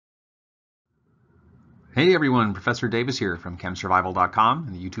Hey everyone, Professor Davis here from ChemSurvival.com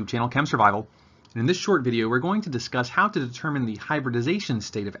and the YouTube channel ChemSurvival. And in this short video, we're going to discuss how to determine the hybridization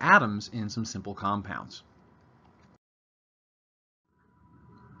state of atoms in some simple compounds.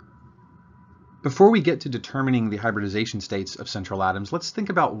 Before we get to determining the hybridization states of central atoms, let's think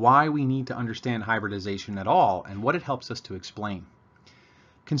about why we need to understand hybridization at all and what it helps us to explain.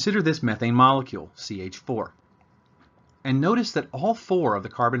 Consider this methane molecule, CH4. And notice that all four of the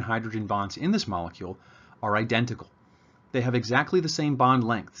carbon-hydrogen bonds in this molecule are identical. They have exactly the same bond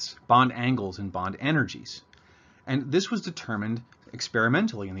lengths, bond angles, and bond energies. And this was determined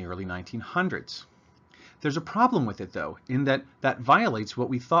experimentally in the early 1900s. There's a problem with it, though, in that that violates what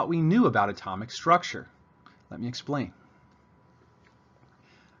we thought we knew about atomic structure. Let me explain.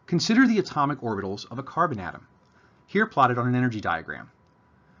 Consider the atomic orbitals of a carbon atom, here plotted on an energy diagram.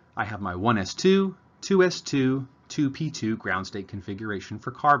 I have my 1s2, 2s2, 2p2 ground state configuration for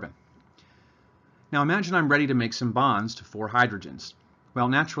carbon. Now imagine I'm ready to make some bonds to 4 hydrogens. Well,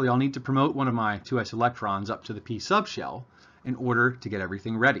 naturally I'll need to promote one of my 2s electrons up to the p subshell in order to get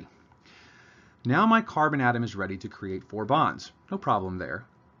everything ready. Now my carbon atom is ready to create 4 bonds. No problem there.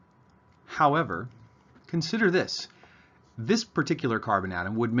 However, consider this. This particular carbon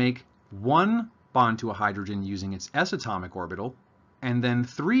atom would make 1 bond to a hydrogen using its s atomic orbital, and then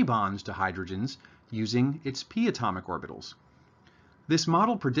 3 bonds to hydrogens using its p atomic orbitals. This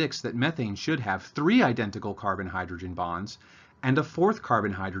model predicts that methane should have 3 identical carbon-hydrogen bonds and a 4th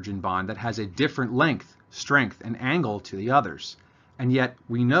carbon-hydrogen bond that has a different length, strength, and angle to the others. And yet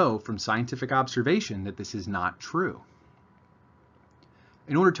we know from scientific observation that this is not true.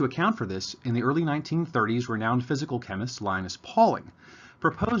 In order to account for this, in the early 1930s, renowned physical chemist Linus Pauling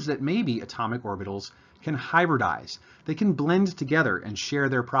proposed that maybe atomic orbitals can hybridize. They can blend together and share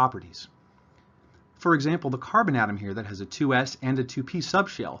their properties. For example, the carbon atom here that has a 2s and a 2p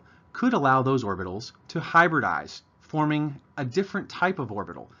subshell could allow those orbitals to hybridize, forming a different type of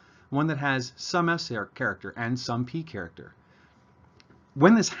orbital, one that has some s character and some p character.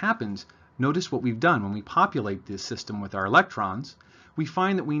 When this happens, notice what we've done. When we populate this system with our electrons, we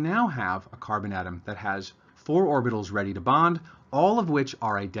find that we now have a carbon atom that has 4 orbitals ready to bond, all of which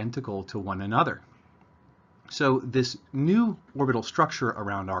are identical to one another. So this new orbital structure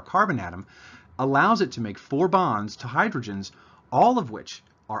around our carbon atom allows it to make 4 bonds to hydrogens, all of which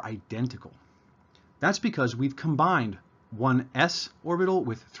are identical. That's because we've combined one s orbital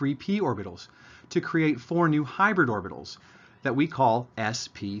with 3 p orbitals to create 4 new hybrid orbitals that we call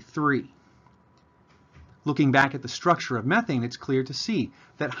sp3. Looking back at the structure of methane, it's clear to see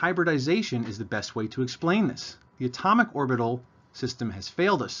that hybridization is the best way to explain this. The atomic orbital system has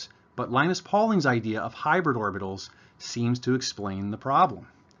failed us, but Linus Pauling's idea of hybrid orbitals seems to explain the problem.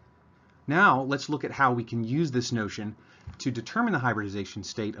 Now let's look at how we can use this notion to determine the hybridization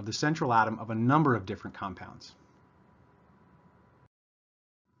state of the central atom of a number of different compounds.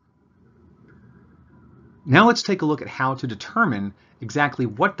 Now let's take a look at how to determine exactly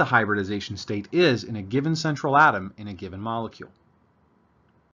what the hybridization state is in a given central atom in a given molecule.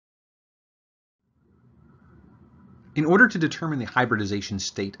 In order to determine the hybridization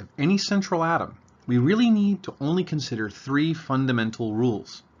state of any central atom, we really need to only consider 3 fundamental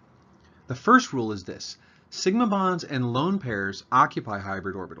rules. The first rule is this: sigma bonds and lone pairs occupy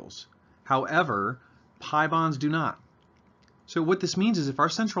hybrid orbitals. However, pi bonds do not. So what this means is if our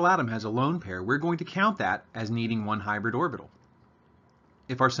central atom has a lone pair, we're going to count that as needing 1 hybrid orbital.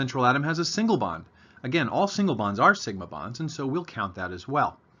 If our central atom has a single bond, again, all single bonds are sigma bonds, and so we'll count that as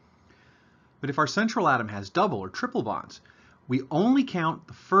well. But if our central atom has double or triple bonds, we only count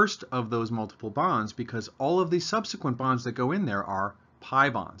the first of those multiple bonds because all of the subsequent bonds that go in there are pi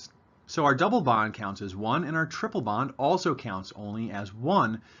bonds. So our double bond counts as 1, and our triple bond also counts only as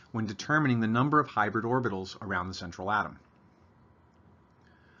 1 when determining the number of hybrid orbitals around the central atom.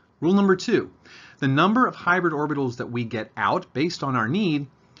 Rule number 2, the number of hybrid orbitals that we get out based on our need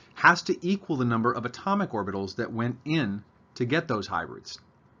has to equal the number of atomic orbitals that went in to get those hybrids.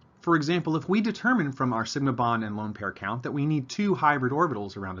 For example, if we determine from our sigma bond and lone pair count that we need 2 hybrid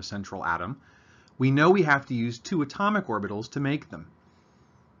orbitals around a central atom, we know we have to use 2 atomic orbitals to make them.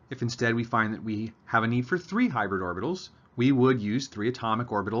 If instead we find that we have a need for 3 hybrid orbitals, we would use 3 atomic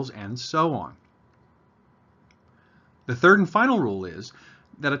orbitals and so on. The third and final rule is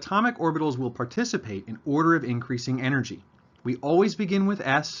that atomic orbitals will participate in order of increasing energy. We always begin with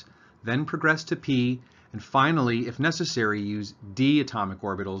s, then progress to p, and finally, if necessary, use d atomic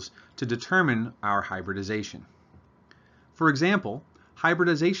orbitals to determine our hybridization. For example,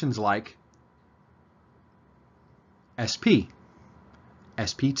 hybridizations like sp,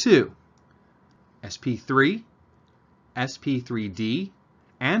 sp2, sp3, sp3d,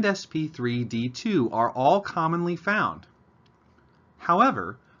 and sp3d2 are all commonly found.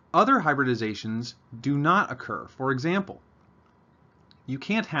 However, other hybridizations do not occur. For example, you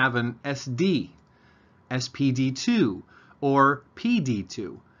can't have an SD, SPD2, or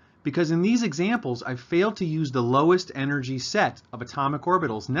PD2, because in these examples I've failed to use the lowest energy set of atomic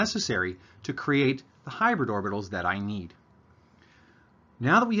orbitals necessary to create the hybrid orbitals that I need.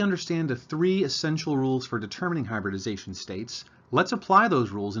 Now that we understand the 3 essential rules for determining hybridization states, let's apply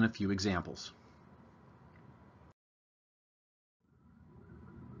those rules in a few examples.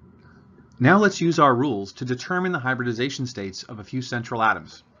 Now let's use our rules to determine the hybridization states of a few central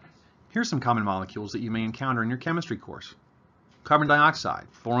atoms. Here's some common molecules that you may encounter in your chemistry course: carbon dioxide,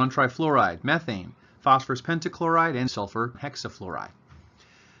 boron trifluoride, methane, phosphorus pentachloride, and sulfur hexafluoride.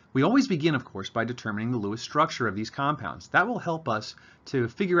 We always begin, of course, by determining the Lewis structure of these compounds. That will help us to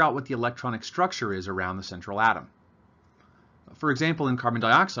figure out what the electronic structure is around the central atom. For example, in carbon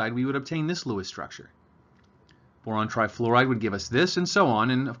dioxide, we would obtain this Lewis structure. Boron trifluoride would give us this, and so on,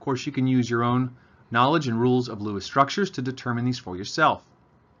 and of course you can use your own knowledge and rules of Lewis structures to determine these for yourself.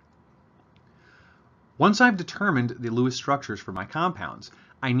 Once I've determined the Lewis structures for my compounds,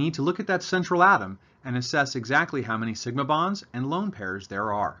 I need to look at that central atom and assess exactly how many sigma bonds and lone pairs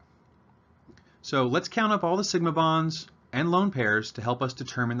there are. So let's count up all the sigma bonds and lone pairs to help us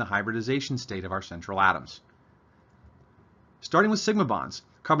determine the hybridization state of our central atoms. Starting with sigma bonds,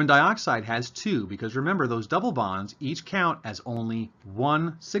 carbon dioxide has 2, because remember, those double bonds each count as only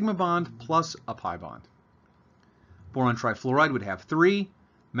 1 sigma bond plus a pi bond. Boron trifluoride would have 3,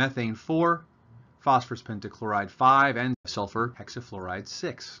 methane 4, phosphorus pentachloride 5, and sulfur hexafluoride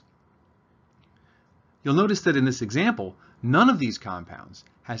 6. You'll notice that in this example, none of these compounds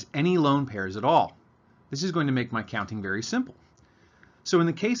has any lone pairs at all. This is going to make my counting very simple. So in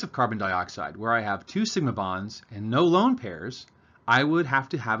the case of carbon dioxide, where I have 2 sigma bonds and no lone pairs, I would have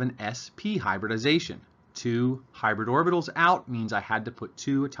to have an sp hybridization. 2 hybrid orbitals out means I had to put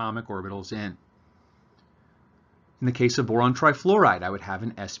 2 atomic orbitals in. In the case of boron trifluoride, I would have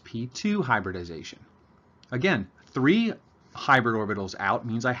an sp2 hybridization. Again, 3 hybrid orbitals out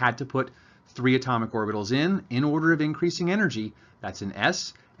means I had to put 3 atomic orbitals in order of increasing energy. That's an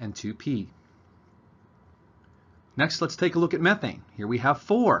s and 2 p. Next, let's take a look at methane. Here we have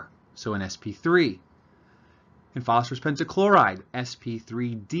 4, so an sp3. In phosphorus pentachloride,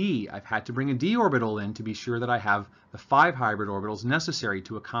 sp3d, I've had to bring a d orbital in to be sure that I have the 5 hybrid orbitals necessary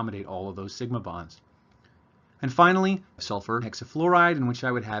to accommodate all of those sigma bonds. And finally, sulfur hexafluoride, in which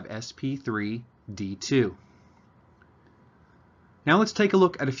I would have sp3d2. Now let's take a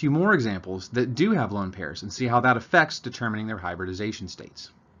look at a few more examples that do have lone pairs and see how that affects determining their hybridization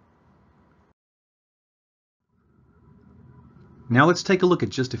states. Now let's take a look at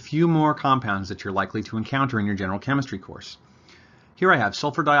just a few more compounds that you're likely to encounter in your general chemistry course. Here I have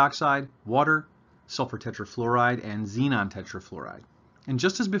sulfur dioxide, water, sulfur tetrafluoride, and xenon tetrafluoride. And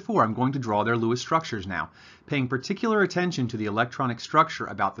just as before, I'm going to draw their Lewis structures now, paying particular attention to the electronic structure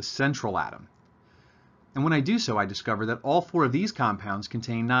about the central atom. And when I do so, I discover that all 4 of these compounds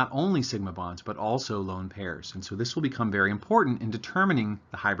contain not only sigma bonds, but also lone pairs. And so this will become very important in determining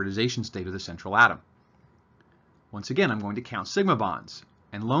the hybridization state of the central atom. Once again, I'm going to count sigma bonds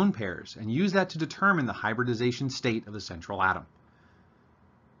and lone pairs and use that to determine the hybridization state of the central atom.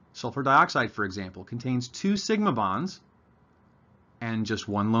 Sulfur dioxide, for example, contains 2 sigma bonds and just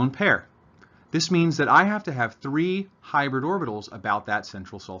 1 lone pair. This means that I have to have 3 hybrid orbitals about that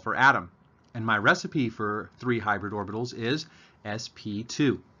central sulfur atom. And my recipe for 3 hybrid orbitals is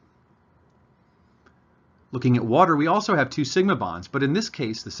sp2. Looking at water, we also have 2 sigma bonds, but in this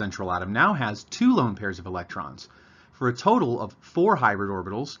case, the central atom now has 2 lone pairs of electrons, for a total of 4 hybrid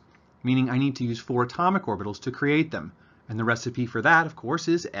orbitals, meaning I need to use 4 atomic orbitals to create them. And the recipe for that, of course,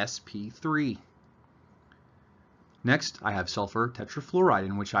 is sp3. Next, I have sulfur tetrafluoride,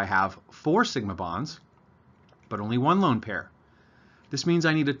 in which I have 4 sigma bonds, but only 1 lone pair. This means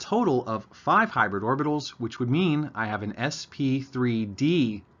I need a total of 5 hybrid orbitals, which would mean I have an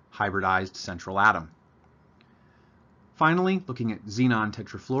sp3d hybridized central atom. Finally, looking at xenon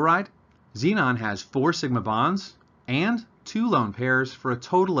tetrafluoride, xenon has 4 sigma bonds and 2 lone pairs for a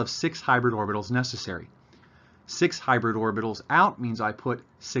total of 6 hybrid orbitals necessary. 6 hybrid orbitals out means I put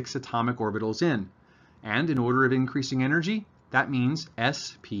 6 atomic orbitals in. And in order of increasing energy, that means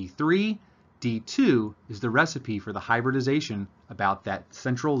sp3d2 is the recipe for the hybridization about that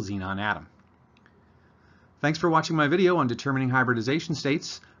central xenon atom. Thanks for watching my video on determining hybridization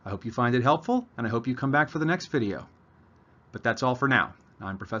states. I hope you find it helpful, and I hope you come back for the next video. But that's all for now.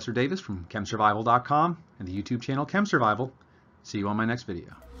 I'm Professor Davis from ChemSurvival.com and the YouTube channel ChemSurvival. See you on my next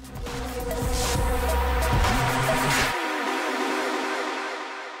video.